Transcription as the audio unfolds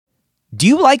Do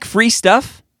you like free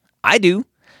stuff? I do.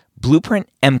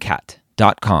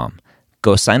 BlueprintMCAT.com.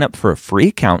 Go sign up for a free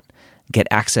account. Get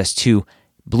access to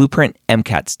Blueprint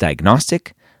MCAT's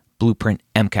diagnostic, Blueprint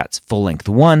MCAT's full-length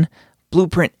 1,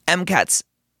 Blueprint MCAT's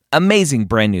amazing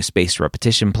brand new spaced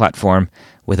repetition platform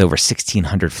with over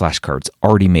 1,600 flashcards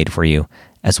already made for you,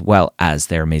 as well as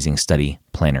their amazing study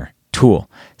planner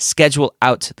tool. Schedule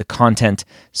out the content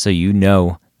so you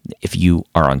know if you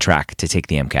are on track to take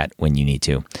the MCAT when you need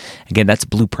to. Again, that's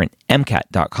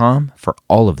BlueprintMCAT.com for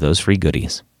all of those free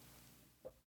goodies.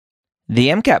 The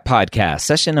MCAT Podcast,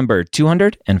 session number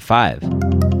 205.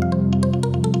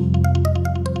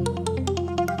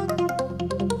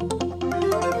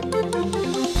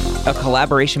 A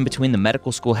collaboration between the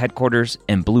medical school headquarters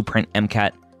and Blueprint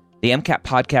MCAT. The MCAT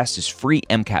Podcast is free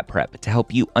MCAT prep to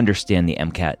help you understand the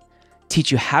MCAT,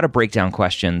 teach you how to break down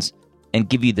questions, and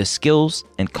give you the skills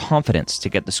and confidence to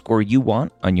get the score you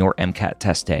want on your MCAT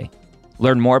test day.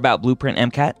 Learn more about Blueprint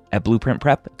MCAT at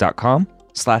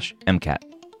blueprintprep.com/MCAT.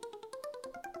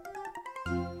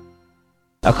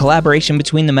 A collaboration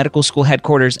between the medical school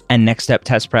headquarters and Next Step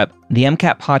Test Prep, the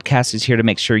MCAT Podcast is here to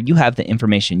make sure you have the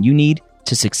information you need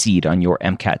to succeed on your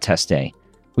MCAT test day.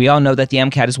 We all know that the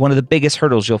MCAT is one of the biggest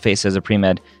hurdles you'll face as a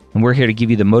pre-med, and we're here to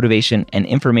give you the motivation and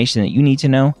information that you need to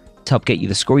know to help get you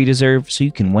the score you deserve so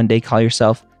you can one day call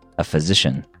yourself a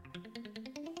physician.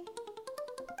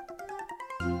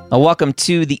 Welcome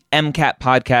to the MCAT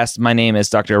Podcast. My name is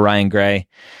Dr. Ryan Gray.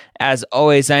 As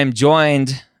always, I am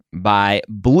joined by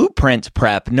Blueprint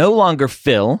Prep, no longer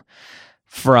Phil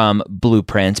from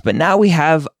Blueprint, but now we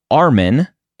have Armin,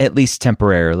 at least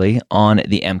temporarily, on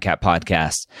the MCAT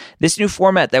Podcast. This new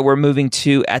format that we're moving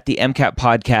to at the MCAT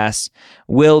Podcast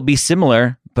will be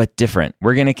similar, but different.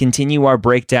 We're going to continue our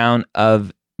breakdown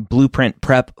of Blueprint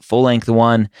Prep Full-Length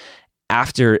 1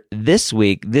 after this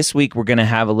week. This week, we're going to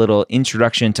have a little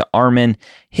introduction to Armin,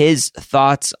 his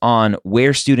thoughts on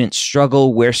where students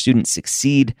struggle, where students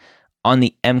succeed on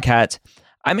the MCAT.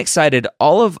 I'm excited.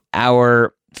 All of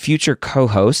our future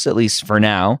co-hosts, at least for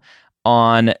now,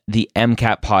 on the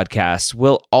MCAT Podcast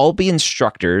will all be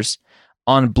instructors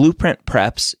on Blueprint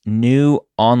Prep's new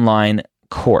online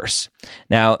course.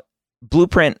 Now,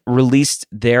 Blueprint released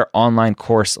their online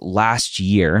course last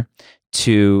year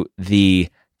to the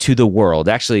world,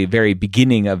 actually very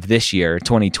beginning of this year,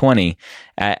 2020,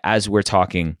 as we're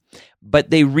talking. But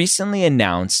they recently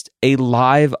announced a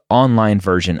live online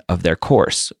version of their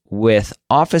course with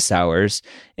office hours,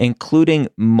 including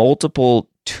multiple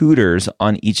tutors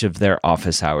on each of their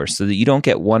office hours, so that you don't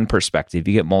get one perspective,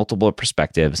 you get multiple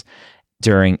perspectives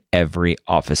during every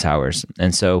office hours.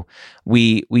 And so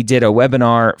we did a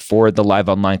webinar for the live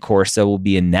online course. There will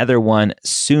be another one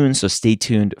soon, so stay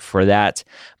tuned for that.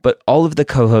 But all of the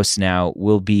co-hosts now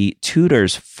will be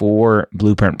tutors for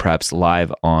Blueprint Prep's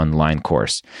live online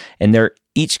course. And they're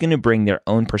each going to bring their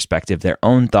own perspective, their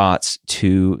own thoughts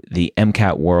to the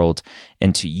MCAT world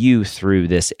and to you through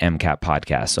this MCAT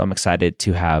podcast. So I'm excited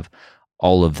to have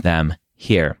all of them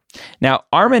here. Now,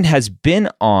 Armin has been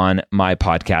on my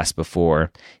podcast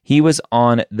before. He was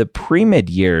on the Pre-Med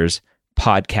Years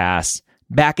podcast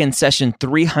back in session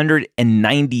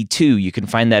 392. You can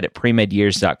find that at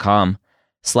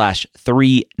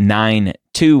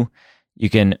premedyears.com/392. You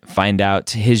can find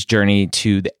out his journey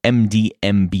to the MD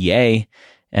MBA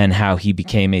and how he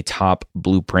became a top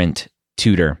Blueprint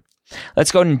tutor.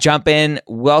 Let's go ahead and jump in.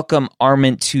 Welcome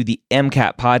Armin to the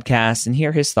MCAT podcast and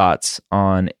hear his thoughts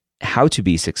on how to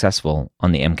be successful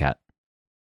on the MCAT.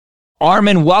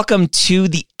 Armin, welcome to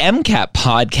the MCAT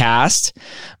podcast.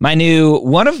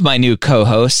 One of my new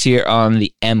co-hosts here on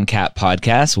the MCAT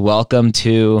podcast. Welcome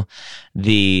to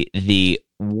the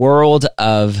world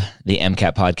of the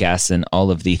MCAT podcast and all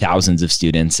of the thousands of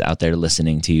students out there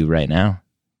listening to you right now.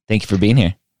 Thank you for being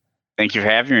here. Thank you for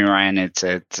having me, Ryan. It's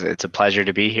a pleasure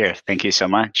to be here. Thank you so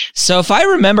much. So if I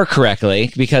remember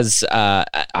correctly, because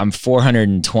I'm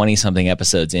 420 something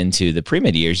episodes into the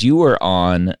Pre-Med Years, you were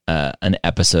on an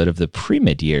episode of the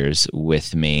Pre-Med Years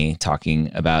with me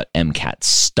talking about MCAT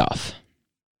stuff.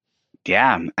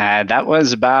 Yeah, that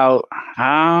was about,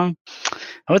 I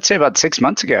would say about 6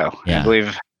 months ago, yeah. I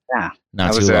believe. Yeah.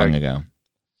 Not too long ago.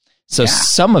 So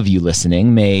some of you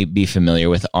listening may be familiar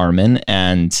with Armin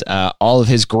and all of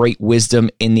his great wisdom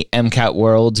in the MCAT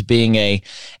world, being a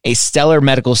stellar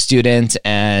medical student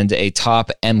and a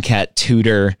top MCAT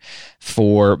tutor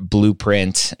for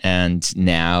Blueprint and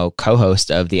now co-host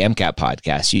of the MCAT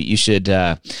podcast. You should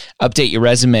update your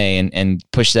resume and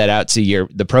push that out to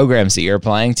the programs that you're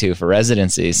applying to for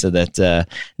residency so that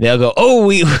they'll go, oh,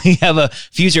 we have a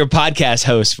future podcast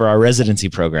host for our residency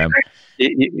program.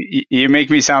 You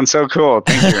make me sound so cool.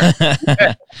 Thank you.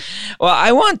 Well,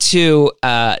 I want to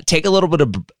take a little bit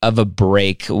of a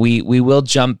break. We will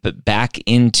jump back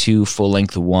into Full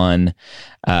Length 1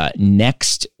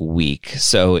 next week.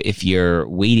 So if you're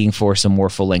waiting for some more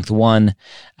Full Length 1,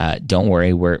 don't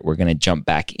worry. We're going to jump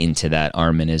back into that.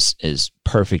 Armin is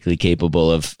perfectly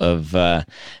capable of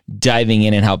diving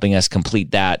in and helping us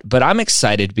complete that. But I'm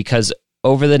excited because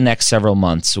over the next several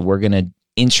months, we're going to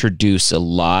introduce a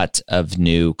lot of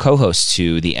new co-hosts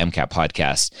to the MCAT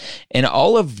podcast. And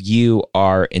all of you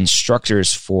are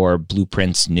instructors for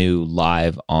Blueprint's new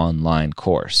live online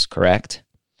course, correct?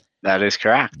 That is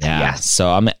correct. Yeah. Yes.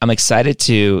 So I'm excited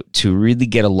to really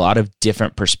get a lot of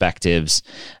different perspectives.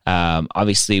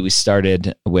 Obviously, we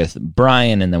started with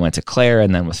Brian and then went to Claire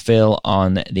and then with Phil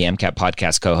on the MCAT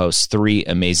podcast co-hosts. 3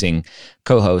 amazing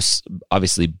co-hosts,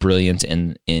 obviously brilliant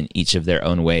in each of their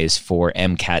own ways for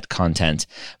MCAT content.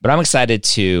 But I'm excited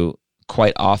to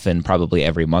quite often, probably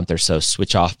every month or so,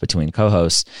 switch off between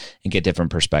co-hosts and get different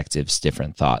perspectives,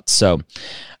 different thoughts. So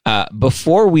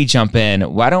before we jump in,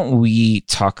 why don't we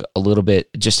talk a little bit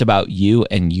just about you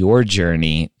and your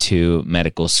journey to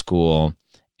medical school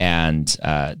and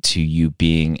to you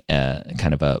being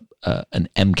kind of an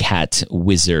MCAT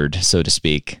wizard, so to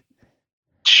speak.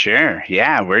 Sure.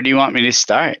 Yeah. Where do you want me to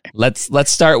start? Let's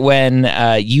start when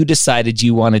you decided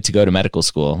you wanted to go to medical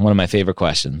school. One of my favorite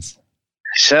questions.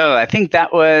 So I think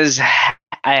that was,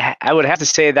 I would have to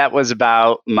say that was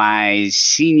about my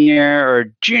senior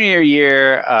or junior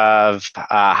year of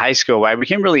high school, where I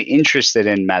became really interested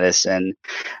in medicine.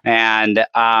 And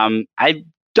I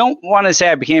don't want to say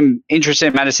I became interested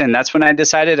in medicine. That's when I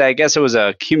decided. I guess it was a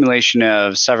accumulation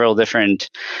of several different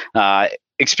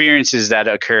experiences that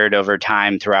occurred over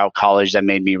time throughout college that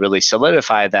made me really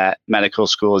solidify that medical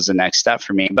school is the next step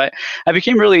for me. But I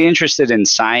became really interested in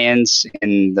science,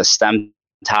 in the STEM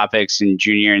topics in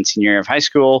junior and senior year of high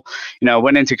school.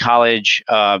 Went into college,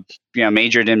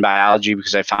 majored in biology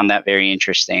because I found that very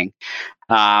interesting.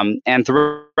 And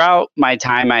throughout my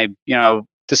time, I,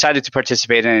 decided to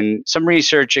participate in some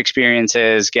research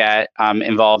experiences, get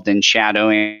involved in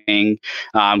shadowing,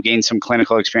 gain some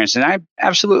clinical experience. And I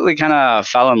absolutely kind of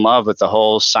fell in love with the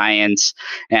whole science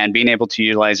and being able to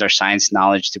utilize our science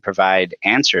knowledge to provide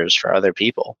answers for other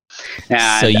people.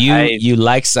 And so you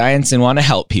like science and want to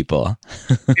help people.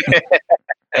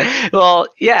 Well,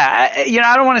 yeah,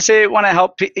 I don't want to say want to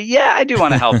help. Yeah, I do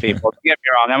want to help people. Don't get me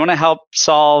wrong. I want to help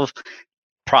solve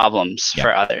problems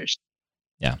for others.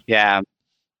 Yeah. Yeah.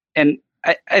 And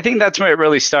I think that's where it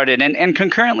really started. And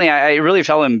concurrently, I really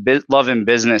fell in love in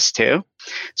business too.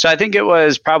 So I think it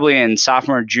was probably in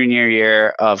sophomore, junior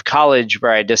year of college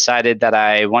where I decided that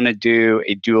I want to do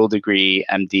a dual degree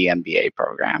MD MBA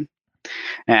program.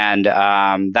 And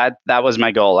that was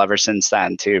my goal ever since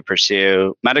then, to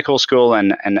pursue medical school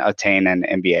and attain an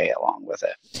MBA along with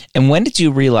it. And when did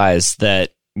you realize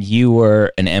that you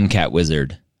were an MCAT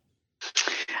wizard?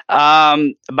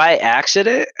 By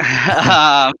accident.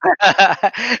 After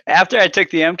I took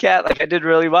the MCAT, I did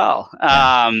really well.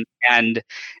 And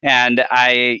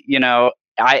I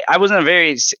was in a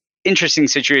very interesting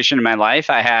situation in my life.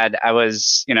 I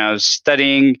was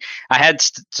studying. I had,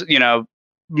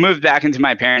 moved back into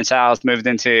my parents' house, moved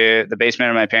into the basement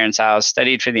of my parents' house,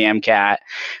 studied for the MCAT,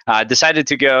 decided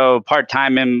to go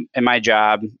part-time in my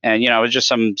job. And, it was just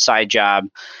some side job.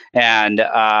 And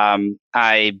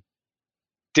I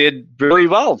did really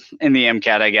well in the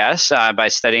MCAT, I guess, by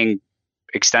studying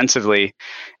extensively.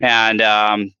 And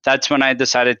that's when I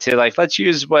decided to let's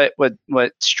use what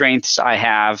strengths I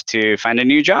have to find a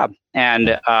new job.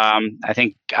 And I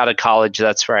think out of college,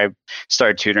 that's where I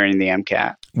started tutoring the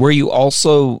MCAT. Were you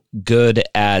also good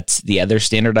at the other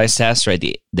standardized tests, right?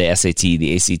 The SAT,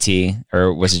 the ACT,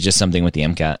 or was it just something with the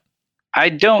MCAT? I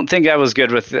don't think I was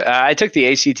good with. I took the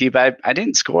ACT, but I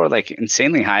didn't score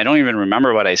insanely high. I don't even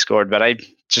remember what I scored, but I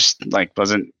just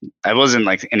wasn't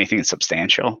anything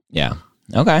substantial. Yeah.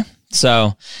 Okay.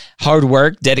 So hard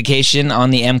work, dedication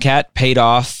on the MCAT paid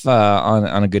off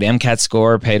on a good MCAT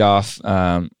score, paid off.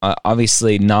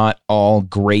 Obviously, not all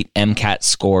great MCAT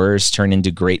scorers turn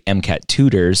into great MCAT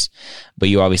tutors, but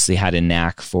you obviously had a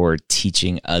knack for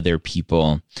teaching other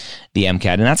people the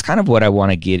MCAT. And that's kind of what I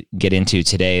want to get into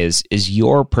today is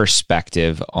your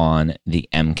perspective on the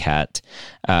MCAT.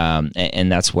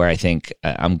 And that's where I think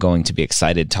I'm going to be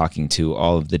excited talking to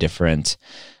all of the different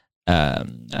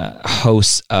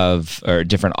hosts or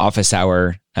different office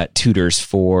hour tutors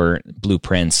for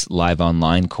Blueprint's live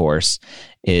online course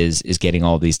is getting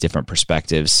all these different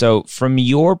perspectives. So from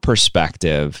your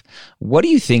perspective, what do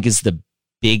you think is the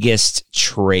biggest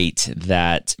trait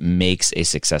that makes a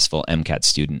successful MCAT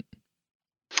student?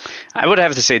 I would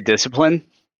have to say discipline.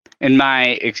 In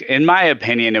my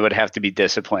opinion, it would have to be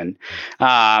discipline.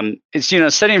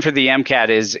 It's studying for the MCAT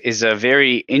is a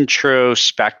very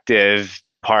introspective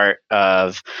part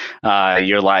of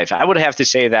your life. I would have to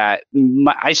say that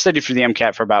I studied for the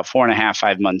MCAT for about 4.5,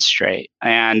 5 months straight,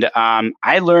 and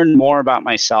I learned more about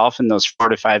myself in those 4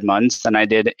 to 5 months than I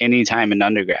did any time in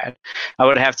undergrad. I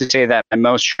would have to say that my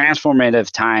most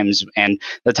transformative times and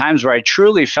the times where I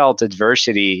truly felt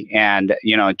adversity and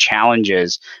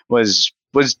challenges was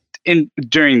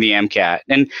during the MCAT.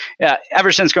 And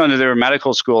ever since going to the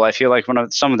medical school, I feel like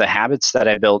some of the habits that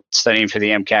I built studying for the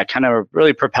MCAT kind of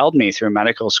really propelled me through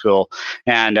medical school.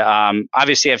 And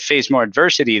obviously, I've faced more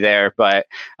adversity there, but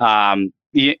the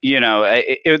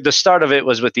start of it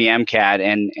was with the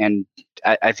MCAT, and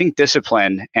I think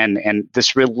discipline and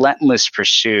this relentless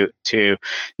pursuit to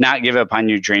not give up on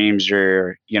your dreams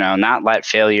or not let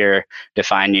failure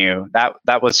define you.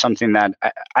 That was something that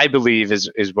I believe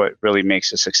is what really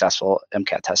makes a successful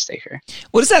MCAT test taker.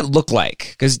 What does that look like?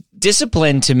 Because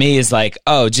discipline to me is like,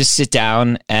 oh, just sit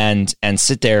down and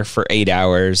sit there for 8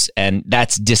 hours, and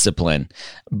that's discipline.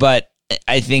 But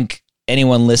I think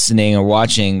anyone listening or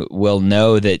watching will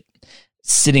know that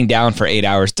sitting down for 8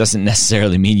 hours doesn't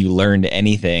necessarily mean you learned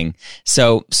anything.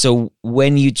 So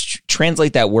when you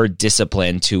translate that word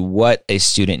discipline to what a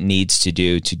student needs to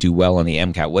do well on the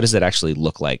MCAT, what does it actually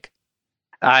look like?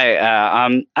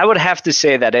 I would have to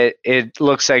say that it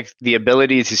looks like the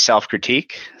ability to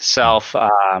self-critique,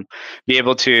 be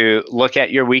able to look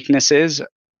at your weaknesses,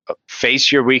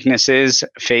 face your weaknesses,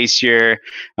 face your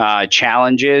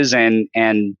challenges,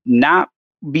 and not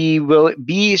be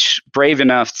brave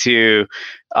enough to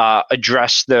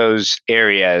address those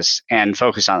areas and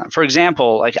focus on them. For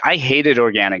example, like I hated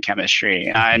organic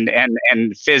chemistry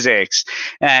and physics,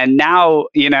 and now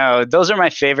those are my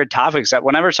favorite topics. That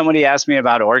whenever somebody asks me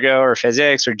about orgo or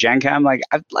physics or gen chem, I'm like,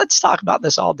 let's talk about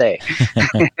this all day.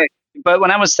 But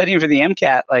when I was studying for the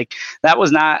MCAT, like that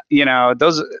was not,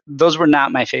 those were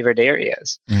not my favorite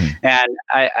areas. And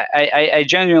I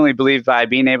genuinely believe by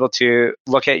being able to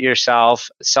look at yourself,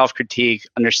 self-critique,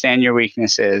 understand your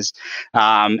weaknesses,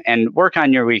 and work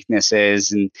on your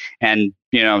weaknesses and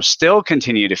still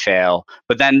continue to fail,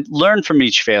 but then learn from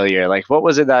each failure. Like, what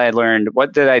was it that I learned?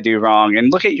 What did I do wrong?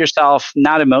 And look at yourself,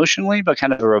 not emotionally, but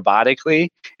kind of robotically,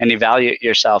 and evaluate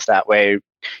yourself that way.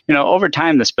 Over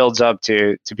time, this builds up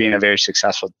to being a very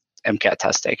successful MCAT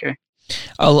test taker.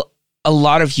 A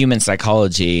lot of human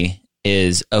psychology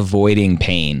is avoiding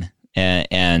pain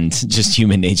and just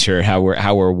human nature, how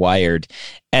we're wired.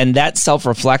 And that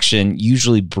self-reflection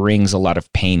usually brings a lot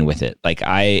of pain with it. Like,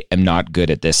 I am not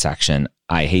good at this section.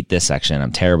 I hate this section.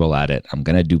 I'm terrible at it. I'm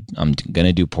gonna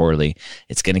do poorly.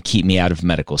 It's gonna keep me out of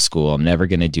medical school. I'm never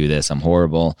gonna do this. I'm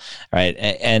horrible, right?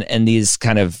 And these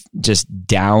kind of just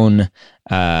down,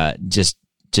 just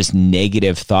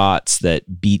negative thoughts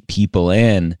that beat people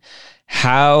in.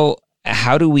 How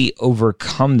do we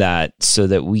overcome that so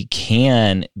that we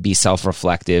can be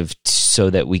self-reflective, so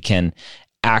that we can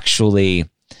actually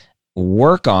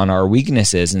work on our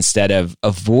weaknesses instead of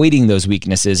avoiding those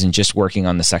weaknesses and just working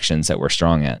on the sections that we're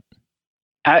strong at?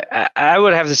 I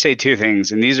would have to say two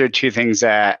things, and these are two things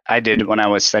that I did when I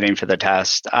was studying for the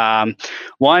test.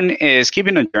 One is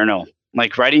keeping a journal,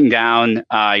 like writing down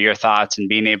your thoughts and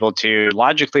being able to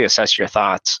logically assess your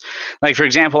thoughts. Like, for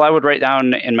example, I would write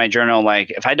down in my journal, like,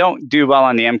 if I don't do well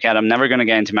on the MCAT, I'm never going to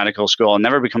get into medical school. I'll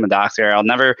never become a doctor. I'll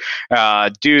never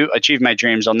achieve my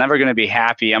dreams. I'm never going to be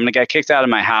happy. I'm going to get kicked out of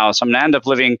my house. I'm going to end up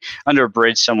living under a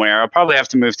bridge somewhere. I'll probably have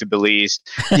to move to Belize.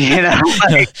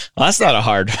 Well, that's not a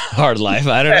hard life.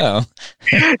 I don't know.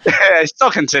 I still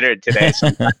consider it today.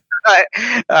 But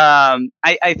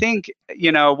I think,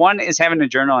 one is having a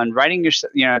journal and writing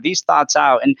these thoughts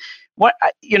out. And what,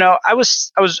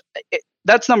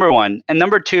 that's number one. And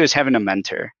number two is having a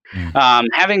mentor.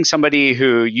 Having somebody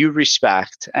who you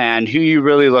respect and who you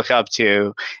really look up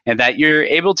to, and that you're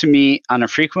able to meet on a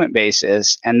frequent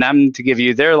basis, and them to give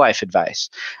you their life advice.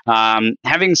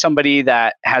 Having somebody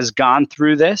that has gone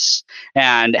through this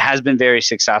and has been very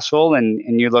successful, and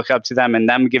you look up to them, and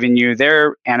them giving you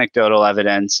their anecdotal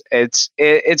evidence, it's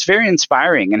very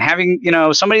inspiring. And having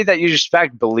somebody that you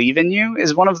respect believe in you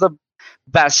is one of the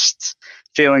best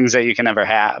feelings that you can ever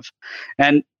have.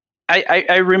 And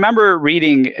I remember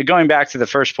going back to the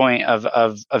first point of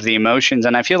the emotions,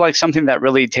 and I feel like something that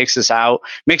really takes us out,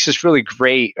 makes us really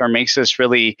great, or makes us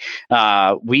really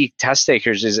weak test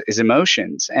takers is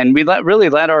emotions. And we really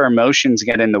let our emotions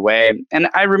get in the way. And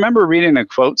I remember reading a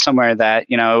quote somewhere that,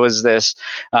 it was this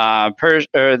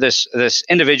this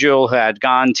individual who had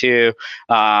gone to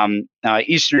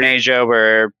Eastern Asia,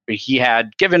 where he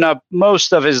had given up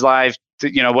most of his life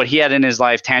what he had in his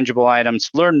life, tangible items,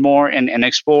 learn more and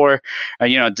explore,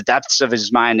 the depths of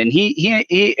his mind. And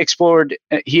he explored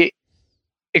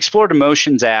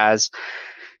emotions as,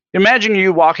 imagine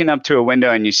you walking up to a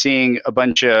window and you seeing a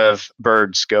bunch of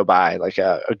birds go by, like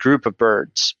a group of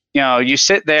birds. You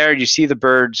sit there, you see the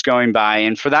birds going by,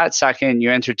 and for that second,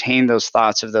 you entertain those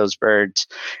thoughts of those birds.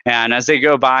 And as they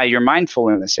go by, you're mindful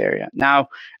in this area. Now,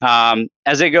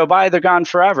 as they go by, they're gone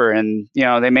forever, and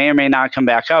they may or may not come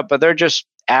back up, but they're just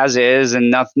as is, and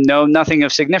nothing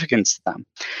of significance to them.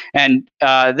 And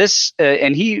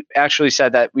and he actually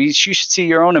said that you should see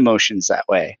your own emotions that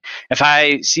way. If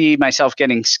I see myself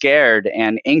getting scared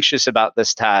and anxious about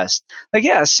this test,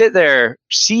 sit there,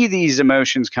 see these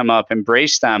emotions come up,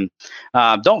 embrace them,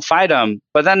 don't fight them.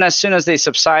 But then as soon as they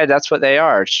subside, that's what they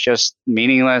are. It's just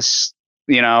meaningless,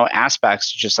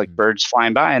 aspects, just like birds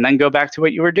flying by, and then go back to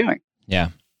what you were doing. Yeah.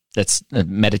 That's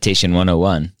meditation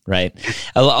 101, right?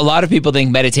 A lot of people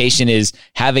think meditation is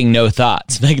having no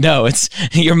thoughts. Like, no, it's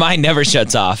your mind never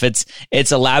shuts off. It's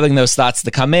allowing those thoughts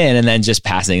to come in and then just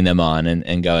passing them on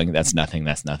and going, that's nothing,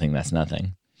 that's nothing, that's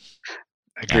nothing.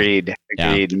 Agreed.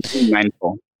 Yeah.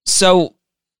 Mindful. So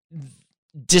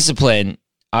discipline,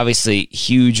 obviously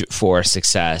huge for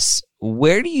success.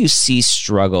 Where do you see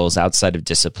struggles outside of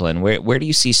discipline? Where do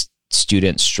you see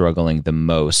students struggling the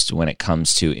most when it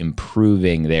comes to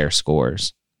improving their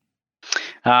scores?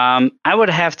 I would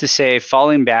have to say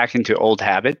falling back into old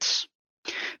habits.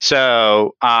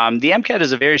 So the MCAT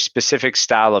is a very specific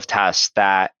style of test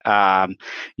that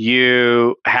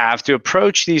you have to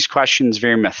approach these questions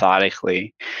very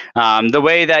methodically. The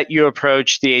way that you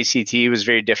approach the ACT was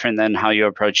very different than how you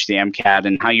approach the MCAT,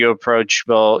 and how you will approach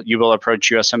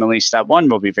USMLE Step 1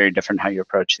 will be very different how you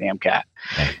approach the MCAT.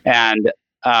 Okay. And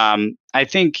I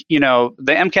think, the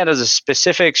MCAT has a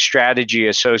specific strategy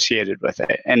associated with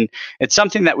it. And it's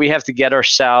something that we have to get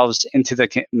ourselves into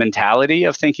the mentality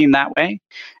of thinking that way.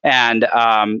 And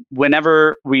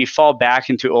whenever we fall back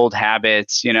into old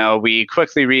habits, we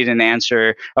quickly read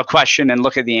a question and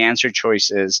look at the answer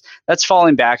choices. That's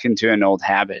falling back into an old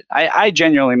habit. I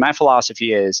genuinely, my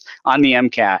philosophy is on the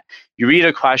MCAT, you read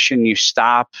a question, you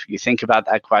stop, you think about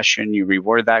that question, you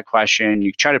reword that question,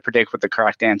 you try to predict what the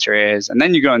correct answer is, and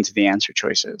then you go into the answer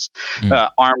choices,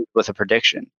 armed with a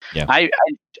prediction. Yeah.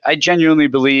 I genuinely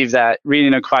believe that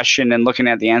reading a question and looking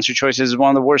at the answer choices is one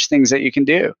of the worst things that you can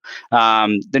do.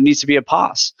 There needs to be a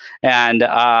pause. And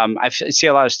I see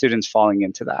a lot of students falling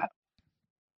into that.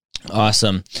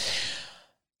 Awesome.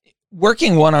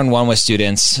 Working one-on-one with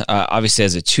students, obviously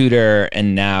as a tutor,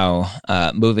 and now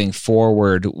moving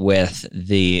forward with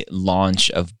the launch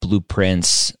of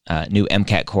Blueprint's new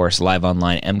MCAT course, live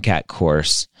online MCAT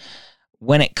course.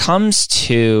 When it comes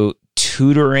to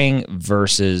tutoring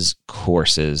versus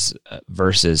courses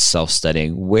versus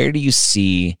self-studying, where do you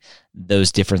see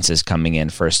those differences coming in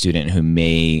for a student who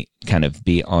may kind of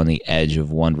be on the edge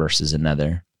of one versus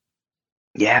another?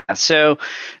 Yeah, so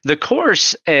the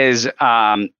course has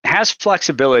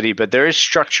flexibility, but there is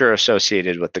structure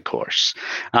associated with the course.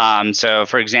 So,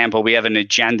 for example, we have an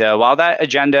agenda. While that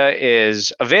agenda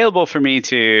is available for me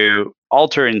to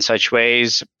alter in such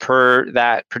ways per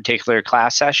that particular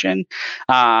class session,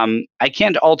 I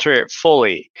can't alter it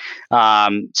fully.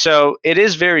 So it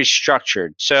is very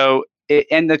structured. So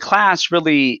and the class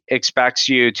really expects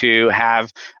you to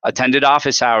have attended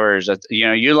office hours,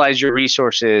 utilize your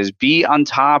resources, be on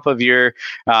top of your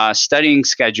studying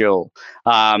schedule.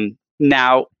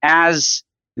 Now, as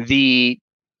the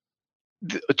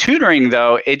tutoring,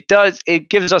 though, it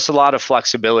gives us a lot of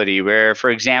flexibility where, for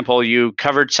example, you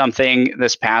covered something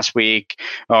this past week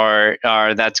or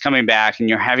that's coming back and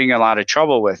you're having a lot of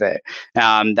trouble with it,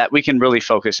 that we can really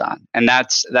focus on. And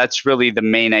that's really the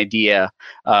main idea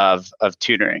of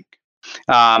tutoring.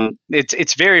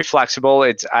 It's very flexible.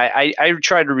 I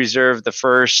try to reserve the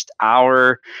first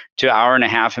hour to hour and a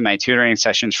half in my tutoring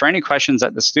sessions for any questions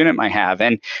that the student might have.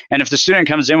 And if the student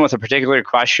comes in with a particular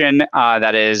question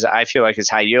that is, I feel like is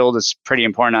high yield, is pretty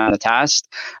important on the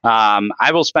test,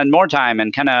 I will spend more time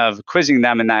and kind of quizzing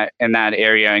them in that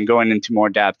area and going into more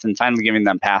depth and finally giving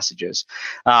them passages.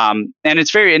 And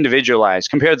it's very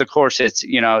individualized. Compared to the course, it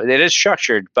is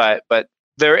structured, but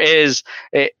there is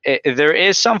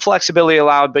some flexibility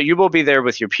allowed, but you will be there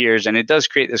with your peers, and it does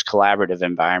create this collaborative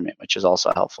environment, which is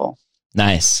also helpful.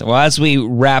 Nice. Well, as we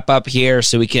wrap up here,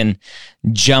 so we can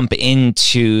jump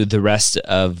into the rest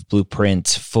of Blueprint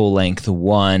Full Length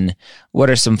 1, what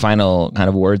are some final kind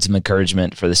of words of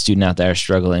encouragement for the student out there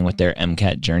struggling with their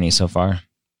MCAT journey so far?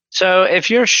 So if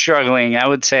you're struggling, I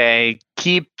would say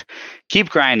keep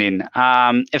grinding.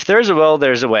 If there's a will,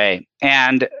 there's a way.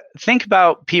 And think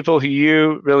about people who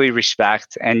you really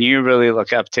respect and you really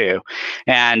look up to.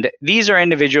 And these are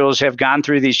individuals who have gone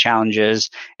through these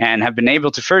challenges and have been able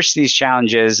to face these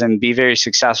challenges and be very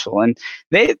successful. And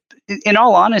they, in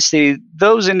all honesty,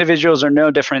 those individuals are no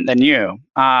different than you.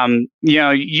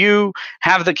 You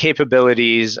have the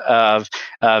capabilities of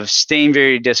staying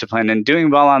very disciplined and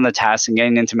doing well on the tests and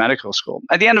getting into medical school.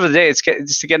 At the end of the day,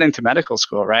 it's to get into medical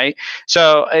school, right?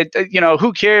 So,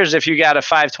 who cares if you got a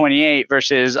 528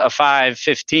 versus a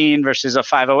 515 versus a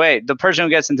 508? The person who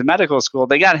gets into medical school,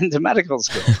 they got into medical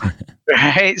school,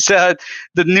 right? So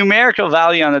the numerical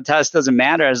value on the test doesn't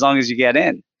matter as long as you get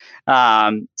in.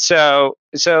 So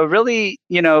really,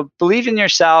 believe in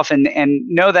yourself and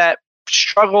know that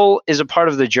struggle is a part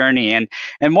of the journey.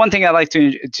 And one thing I like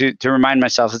to remind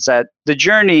myself is that the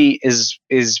journey is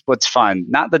what's fun,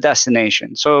 not the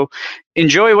destination. So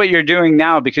enjoy what you're doing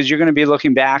now, because you're going to be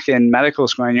looking back in medical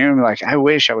school and you're going to be like, I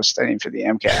wish I was studying for the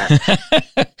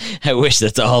MCAT. I wish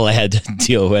that's all I had to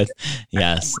deal with.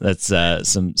 Yes, that's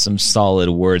some solid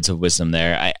words of wisdom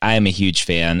there. I am a huge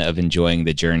fan of enjoying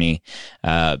the journey,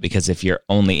 because if you're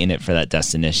only in it for that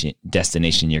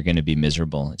destination, you're going to be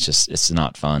miserable. It's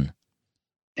not fun.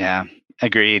 Yeah,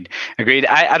 agreed.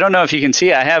 I don't know if you can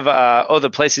see, I have the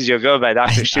Places You'll Go by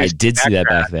Dr. Seuss. I did see that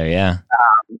back there, yeah.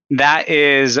 That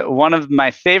is one of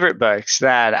my favorite books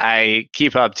that I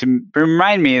keep up to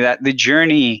remind me that the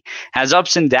journey has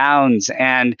ups and downs,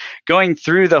 and going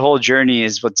through the whole journey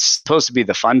is what's supposed to be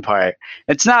the fun part.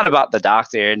 It's not about the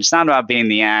doctor. It's not about being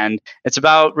the end. It's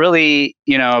about really,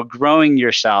 growing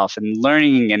yourself and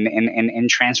learning and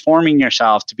transforming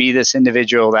yourself to be this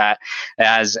individual that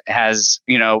has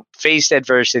faced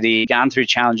adversity, gone through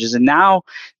challenges, and now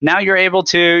you're able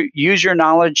to use your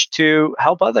knowledge to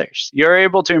help others. You're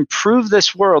able to improve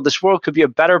this world. This world could be a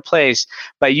better place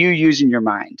by you using your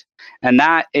mind. And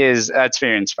that's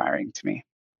very inspiring to me.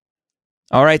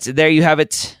 All right, so there you have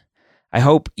it. I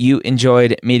hope you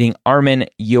enjoyed meeting Armin,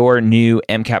 your new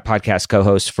MCAT podcast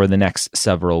co-host for the next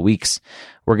several weeks.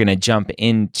 We're going to jump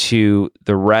into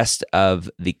the rest of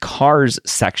the cars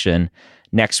section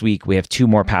next week. We have 2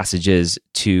 more passages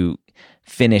to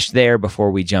finish there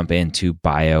before we jump into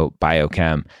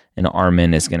biochem. And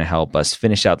Armin is going to help us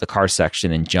finish out the car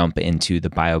section and jump into the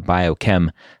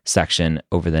biochem section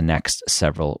over the next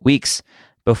several weeks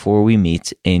before we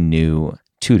meet a new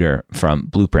tutor from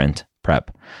Blueprint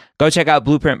Prep. Go check out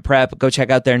Blueprint Prep. Go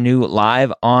check out their new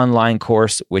live online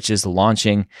course, which is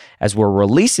launching as we're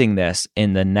releasing this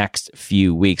in the next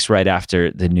few weeks, right after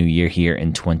the new year here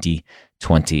in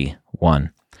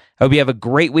 2021. I hope you have a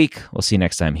great week. We'll see you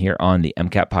next time here on the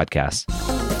MCAT Podcast.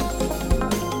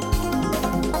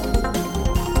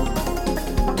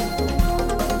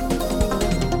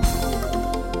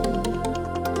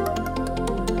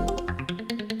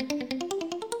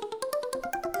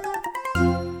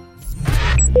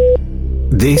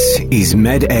 This is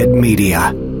MedEd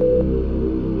Media.